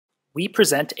we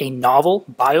present a novel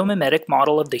biomimetic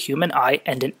model of the human eye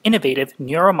and an innovative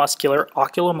neuromuscular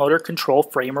oculomotor control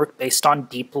framework based on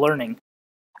deep learning.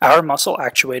 Our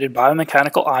muscle-actuated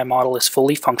biomechanical eye model is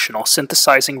fully functional,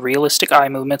 synthesizing realistic eye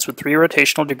movements with 3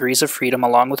 rotational degrees of freedom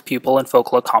along with pupil and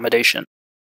focal accommodation.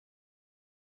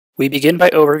 We begin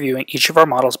by overviewing each of our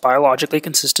model's biologically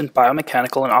consistent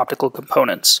biomechanical and optical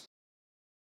components.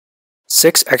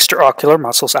 6 extraocular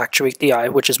muscles actuate the eye,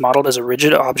 which is modeled as a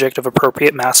rigid object of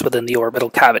appropriate mass within the orbital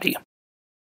cavity.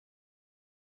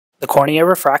 The cornea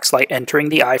refracts light entering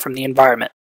the eye from the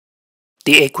environment.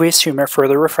 The aqueous humor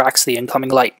further refracts the incoming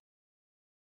light.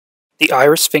 The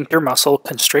iris sphincter muscle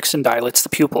constricts and dilates the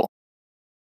pupil.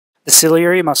 The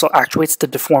ciliary muscle actuates the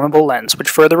deformable lens, which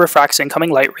further refracts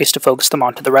incoming light rays to focus them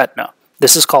onto the retina.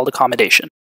 This is called accommodation.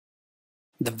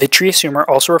 The vitreous humor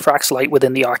also refracts light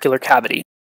within the ocular cavity.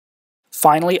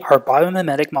 Finally, our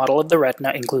biomimetic model of the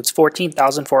retina includes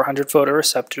 14,400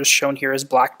 photoreceptors shown here as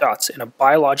black dots in a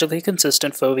biologically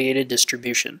consistent foveated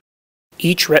distribution.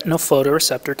 Each retinal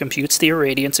photoreceptor computes the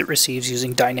irradiance it receives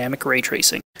using dynamic ray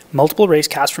tracing. Multiple rays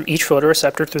cast from each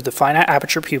photoreceptor through the finite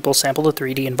aperture pupil sample the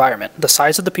 3D environment. The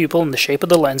size of the pupil and the shape of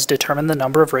the lens determine the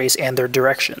number of rays and their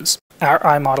directions. Our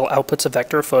eye model outputs a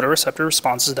vector of photoreceptor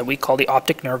responses that we call the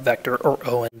optic nerve vector, or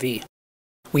ONV.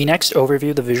 We next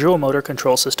overview the visual motor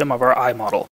control system of our eye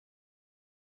model.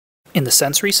 In the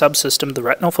sensory subsystem, the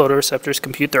retinal photoreceptors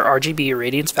compute their RGB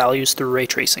irradiance values through ray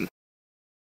tracing.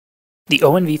 The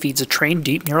ONV feeds a trained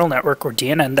deep neural network, or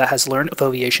DNN, that has learned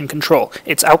foveation control.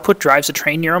 Its output drives a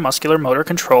trained neuromuscular motor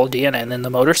control, DNN, in the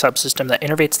motor subsystem that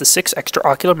innervates the 6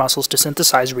 extraocular muscles to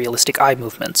synthesize realistic eye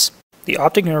movements. The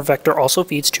optic nerve vector also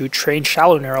feeds 2 trained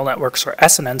shallow neural networks, or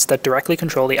SNNs, that directly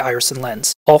control the iris and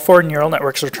lens. All 4 neural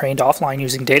networks are trained offline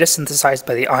using data synthesized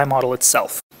by the eye model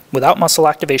itself. Without muscle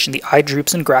activation, the eye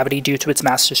droops in gravity due to its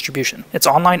mass distribution. Its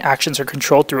online actions are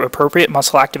controlled through appropriate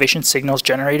muscle activation signals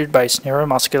generated by its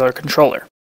neuromuscular controller.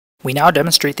 We now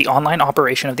demonstrate the online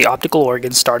operation of the optical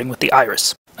organs, starting with the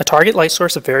iris. A target light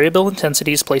source of variable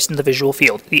intensity is placed in the visual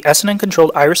field. The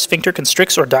SNN-controlled iris sphincter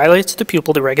constricts or dilates the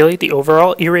pupil to regulate the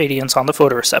overall irradiance on the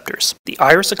photoreceptors. The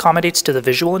iris accommodates to the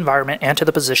visual environment and to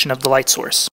the position of the light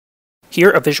source.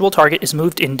 Here, a visual target is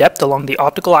moved in depth along the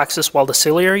optical axis while the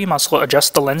ciliary muscle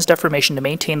adjusts the lens deformation to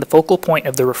maintain the focal point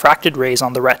of the refracted rays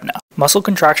on the retina. Muscle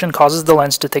contraction causes the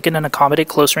lens to thicken and accommodate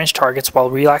close-range targets, while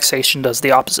relaxation does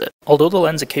the opposite. Although the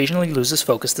lens occasionally loses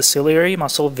focus, the ciliary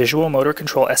muscle visual motor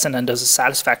control SNN does a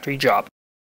satisfactory job.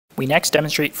 We next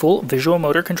demonstrate full visual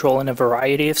motor control in a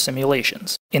variety of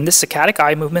simulations. In this saccadic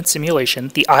eye movement simulation,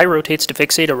 the eye rotates to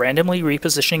fixate a randomly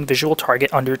repositioning visual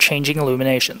target under changing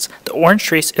illuminations. The orange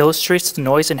trace illustrates the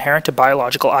noise inherent to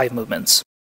biological eye movements.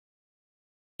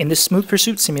 In this smooth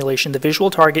pursuit simulation, the visual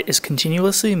target is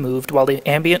continuously moved while the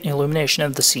ambient illumination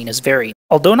of the scene is varied.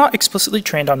 Although not explicitly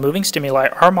trained on moving stimuli,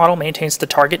 our model maintains the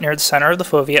target near the center of the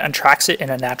fovea and tracks it in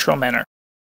a natural manner.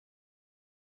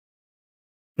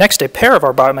 Next, a pair of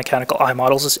our biomechanical eye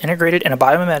models is integrated in a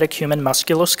biomimetic human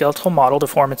musculoskeletal model to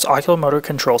form its oculomotor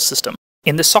control system.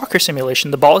 In this soccer simulation,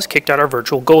 the ball is kicked at our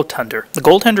virtual goaltender. The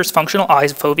goaltender's functional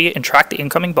eyes foveate and track the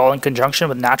incoming ball in conjunction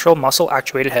with natural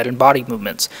muscle-actuated head and body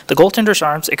movements. The goaltender's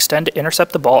arms extend to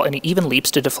intercept the ball, and he even leaps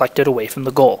to deflect it away from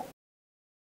the goal.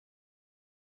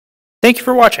 Thank you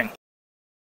for watching.